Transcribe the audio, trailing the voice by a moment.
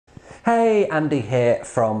Hey, Andy here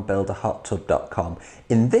from buildahottub.com.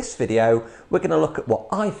 In this video, we're going to look at what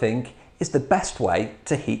I think is the best way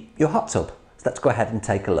to heat your hot tub. So let's go ahead and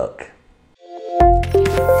take a look.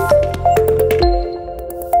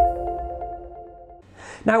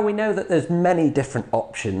 Now we know that there's many different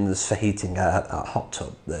options for heating a hot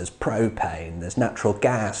tub. There's propane, there's natural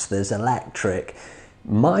gas, there's electric.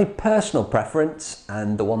 My personal preference,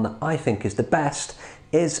 and the one that I think is the best,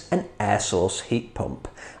 is an air source heat pump.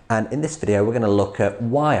 And in this video we're going to look at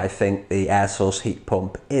why I think the air source heat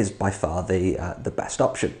pump is by far the best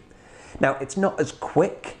option. Now it's not as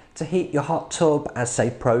quick to heat your hot tub as say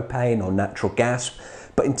propane or natural gas,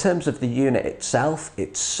 but in terms of the unit itself,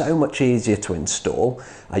 it's so much easier to install.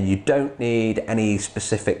 You don't need any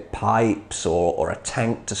specific pipes or a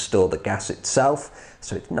tank to store the gas itself,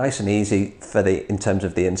 so it's nice and easy in terms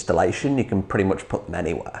of the installation. You can pretty much put them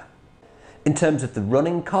anywhere. In terms of the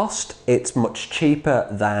running cost, it's much cheaper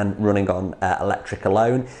than running on electric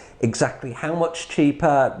alone. Exactly how much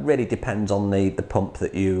cheaper really depends on the pump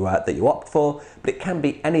that you opt for, but it can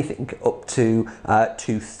be anything up to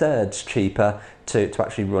 2/3 cheaper to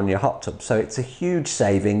actually run your hot tub. So it's a huge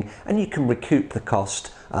saving, and you can recoup the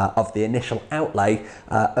cost of the initial outlay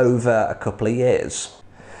over a couple of years.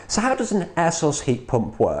 So how does an air source heat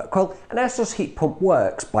pump work? Well, an air source heat pump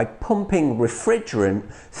works by pumping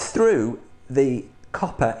refrigerant through the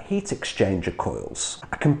copper heat exchanger coils.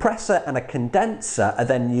 A compressor and a condenser are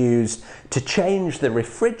then used to change the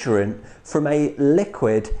refrigerant from a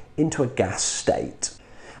liquid into a gas state.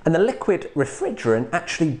 And the liquid refrigerant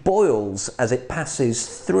actually boils as it passes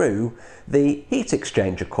through the heat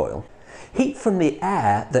exchanger coil. Heat from the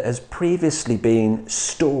air that has previously been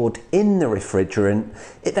stored in the refrigerant,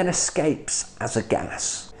 it then escapes as a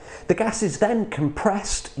gas. The gas is then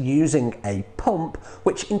compressed using a pump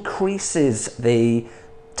which increases the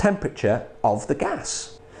temperature of the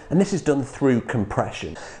gas. And this is done through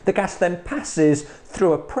compression. The gas then passes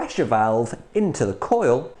through a pressure valve into the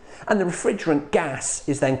coil, and the refrigerant gas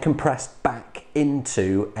is then compressed back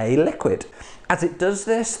into a liquid. As it does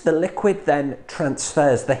this, the liquid then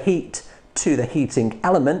transfers the heat to the heating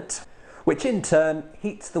element, which in turn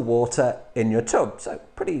heats the water in your tub. So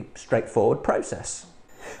pretty straightforward process.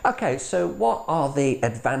 Okay, so what are the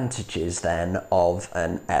advantages then of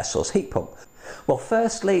an air source heat pump? Well,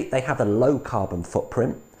 firstly, they have a low carbon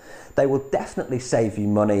footprint. They will definitely save you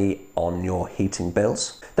money on your heating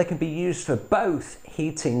bills. They can be used for both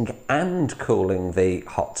heating and cooling the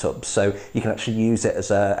hot tub. So you can actually use it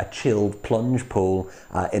as a chilled plunge pool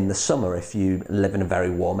in the summer if you live in a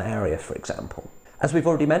very warm area, for example. As we've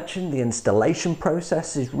already mentioned, the installation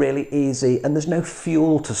process is really easy, and there's no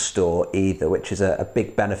fuel to store either, which is a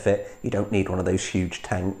big benefit. You don't need one of those huge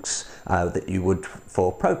tanks that you would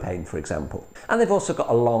for propane, for example. And they've also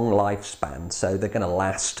got a long lifespan, so they're going to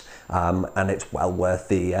last, and it's well worth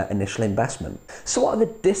the initial investment. So what are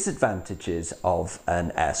the disadvantages of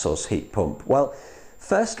an air source heat pump? Well,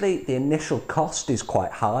 firstly, the initial cost is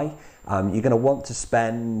quite high. You're going to want to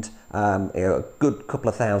spend a good couple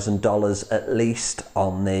of $1,000s at least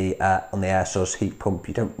on the air source heat pump.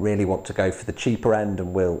 You don't really want to go for the cheaper end,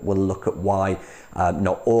 and we'll look at why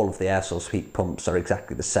not all of the air source heat pumps are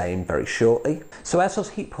exactly the same very shortly. So air source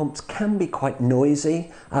heat pumps can be quite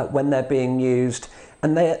noisy when they're being used,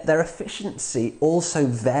 and their efficiency also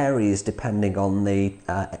varies depending on the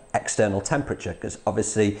external temperature, because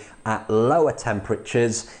obviously at lower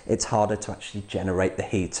temperatures it's harder to actually generate the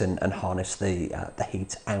heat and harness the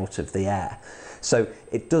heat out of the air. So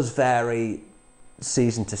it does vary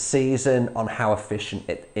season to season on how efficient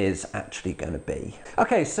it is actually going to be.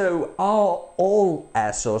 Okay, so are all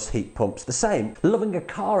air source heat pumps the same? Loving a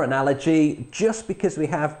car analogy, just because we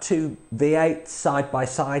have two V8s side by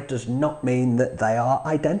side does not mean that they are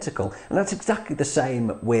identical, and that's exactly the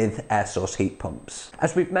same with air source heat pumps.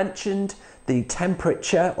 As we've mentioned, the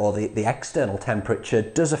temperature or the external temperature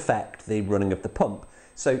does affect the running of the pump.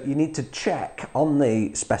 So you need to check on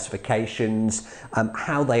the specifications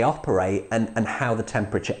how they operate and how the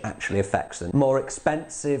temperature actually affects them. More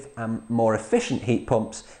expensive and more efficient heat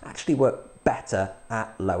pumps actually work better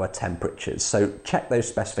at lower temperatures, so check those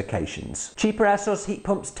specifications. Cheaper air source heat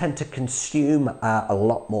pumps tend to consume a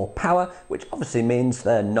lot more power, which obviously means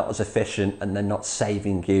they're not as efficient and they're not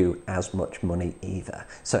saving you as much money either.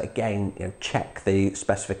 So again, check the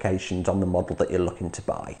specifications on the model that you're looking to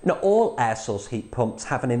buy. Not all air source heat pumps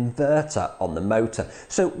have an inverter on the motor.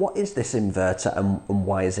 So what is this inverter and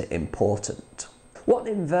why is it important? What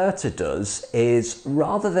an inverter does is,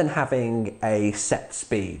 rather than having a set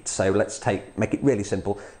speed, so let's make it really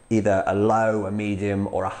simple, either a low, a medium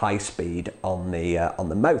or a high speed on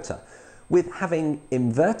the motor, With having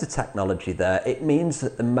inverter technology there, it means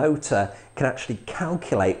that the motor can actually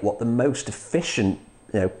calculate what the most efficient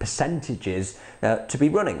percentage is to be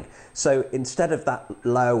running. So instead of that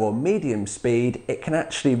low or medium speed, it can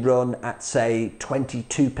actually run at, say,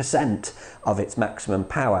 22% of its maximum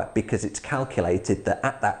power, because it's calculated that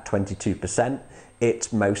at that 22%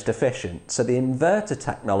 it's most efficient. So the inverter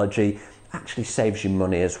technology actually saves you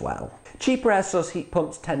money as well. Cheaper air source heat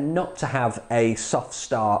pumps tend not to have a soft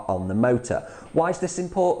start on the motor. Why is this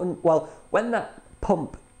important? Well, when that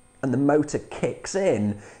pump and the motor kicks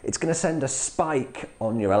in, it's going to send a spike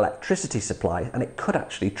on your electricity supply, and it could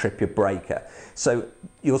actually trip your breaker. So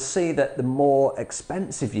you'll see that the more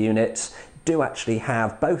expensive units do actually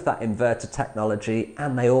have both that inverter technology,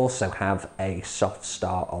 and they also have a soft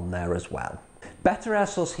start on there as well. Better air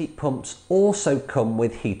source heat pumps also come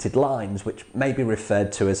with heated lines, which may be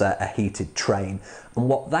referred to as a heated train. And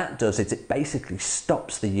what that does is it basically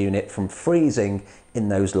stops the unit from freezing in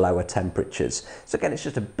those lower temperatures. So again, it's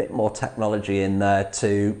just a bit more technology in there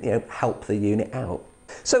to help the unit out.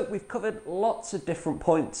 So we've covered lots of different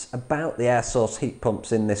points about the air source heat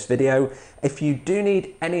pumps in this video. If you do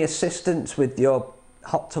need any assistance with your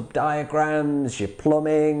hot tub diagrams, your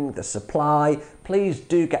plumbing, the supply, please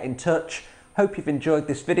do get in touch. Hope you've enjoyed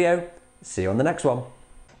this video. See you on the next one.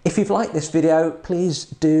 If you've liked this video, please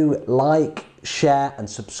do like, share and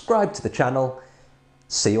subscribe to the channel.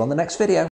 See you on the next video.